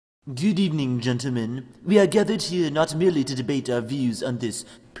Good evening, gentlemen. We are gathered here not merely to debate our views on this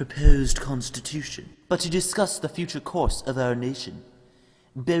proposed constitution, but to discuss the future course of our nation.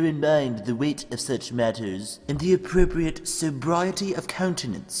 Bear in mind the weight of such matters and the appropriate sobriety of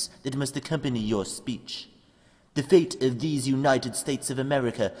countenance that must accompany your speech. The fate of these United States of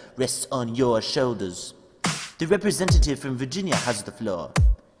America rests on your shoulders. The representative from Virginia has the floor.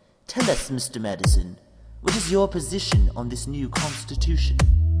 Tell us, Mr. Madison, what is your position on this new constitution?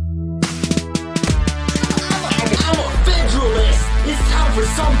 I'm a federalist. It's time for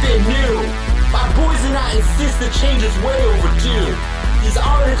something new. My boys and I insist the change is way overdue. These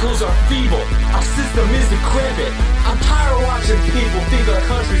articles are feeble. Our system is decrepit. I'm tired of watching people think our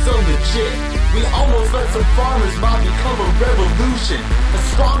country's unlegit. We almost let some farmers mob become a revolution. A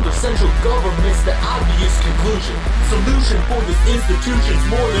stronger central government's the obvious conclusion. Solution for this institution's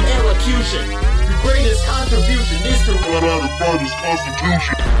more than elocution. The greatest contribution is to ratify this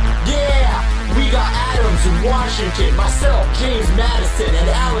constitution. Yeah! We got Adams in Washington, myself, James Madison, and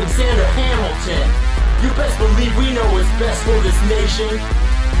Alexander Hamilton. You best believe we know what's best for this nation.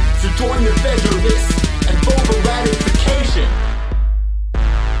 So join the Federalists and vote for ratification.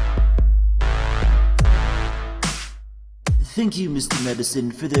 Thank you, Mr. Madison,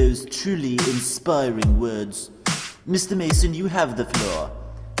 for those truly inspiring words. Mr. Mason, you have the floor.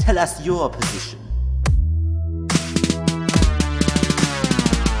 Tell us your position.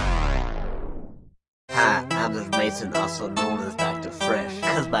 Hi, I'm Mr. Mason, also known as Dr. Fresh.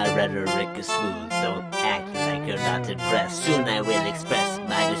 Cause my rhetoric is smooth, don't act like you're not impressed. Soon I will express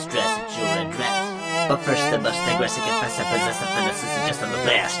my distress at your address. But first I must digress and confess I possess a finesse and suggest I'm the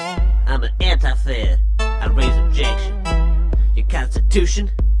best. I'm an anti-fed, I raise objection. Your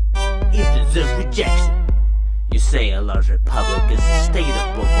constitution, it deserves rejection. You say a large republic is a state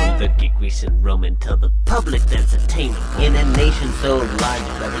of what will look at Greece and Rome and tell the public that's attainable. In a nation so large,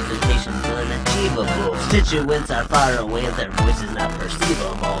 representation's unachievable. Constituents are far away, their voice is not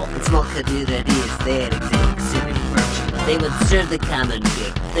perceivable. In small communities, they exhibit civic virtue. They would serve the common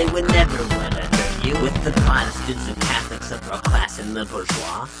good, they would never want to hurt you. With the Protestants and Catholics, upper class and the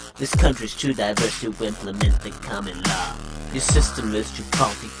bourgeois, this country's too diverse to implement the common law. Your system is too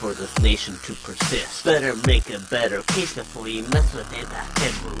faulty for this nation to persist. Better make a better case before you mess with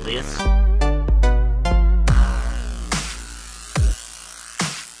anti-federalists.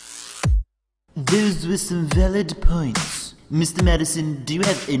 Those were some valid points. Mr. Madison, do you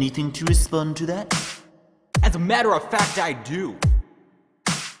have anything to respond to that? As a matter of fact, I do.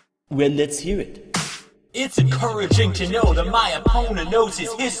 Well, let's hear it. It's encouraging to know that my opponent knows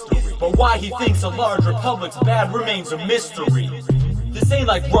his history, but why he thinks a large republic's bad remains a mystery. This ain't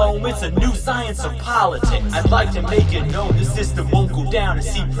like Rome, it's a new science of politics. I'd like to make it known the system won't go down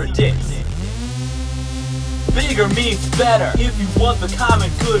as he predicts. Bigger means better. If you want the common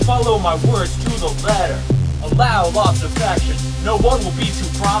good, follow my words to the letter. Allow lots of factions, no one will be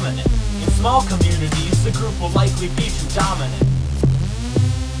too prominent. In small communities, the group will likely be too dominant.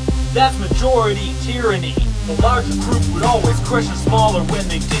 That's majority tyranny. The larger group would always crush the smaller when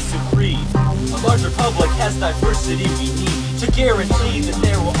they disagree. A large republic has diversity we need to guarantee that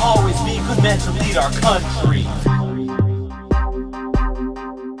there will always be good men to lead our country.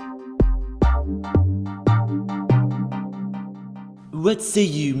 What say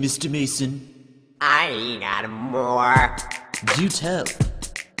you, Mr. Mason? I got more. Do tell.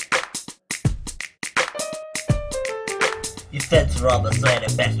 You feds are all the side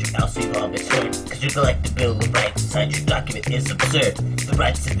and bastard house you've all misheard. Cause your collective bill of rights inside your document is absurd. The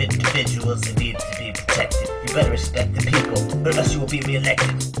rights of individuals need to be protected. You better respect the people, or else you will be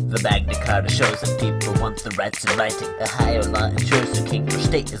re-elected. The Magna Carta shows that people want the rights in writing. A higher law ensures the king or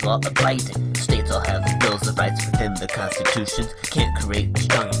state is law abiding. States all have the bills of rights within the constitutions. Can't create a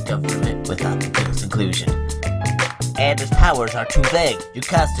strong government without the bill's inclusion. And its powers are too vague. Your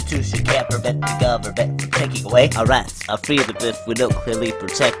constitution can't prevent the government from taking away our rights. Our freedom if we don't clearly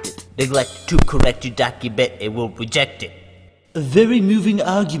protect it. Neglect to correct your document, it will reject it. A very moving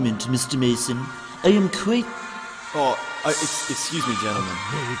argument, Mr. Mason. I am quite... Excuse me, gentlemen.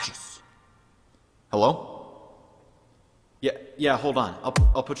 Hello? Yeah, hold on.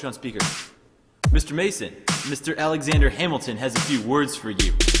 I'll put you on speaker. Mr. Mason, Mr. Alexander Hamilton has a few words for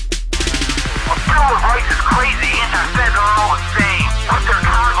you. A bill of rights is crazy, anti-feds are all insane. With their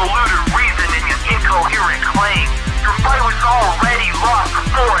convoluted reasoning and incoherent claims. Your fight was already lost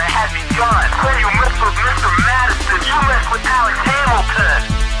before it had begun. When you mess with Mr. Madison, you mess with Alex Hamilton.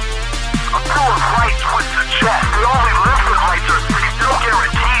 A bill of rights would suggest that only listed rights are free, no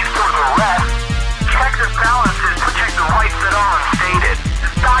guarantees for the rest. Checks and balances protect the rights that are unstated.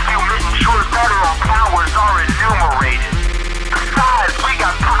 This document ensures federal powers are enumerated. Besides, we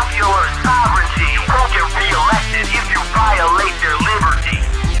got popular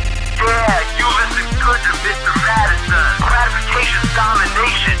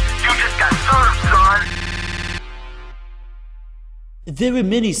There were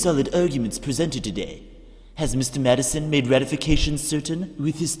many solid arguments presented today. Has Mr. Madison made ratification certain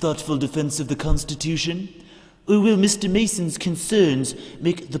with his thoughtful defense of the Constitution? Or will Mr. Mason's concerns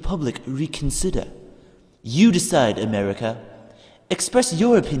make the public reconsider? You decide, America. Express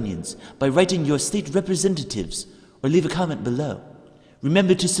your opinions by writing your state representatives or leave a comment below.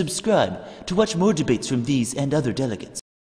 Remember to subscribe to watch more debates from these and other delegates.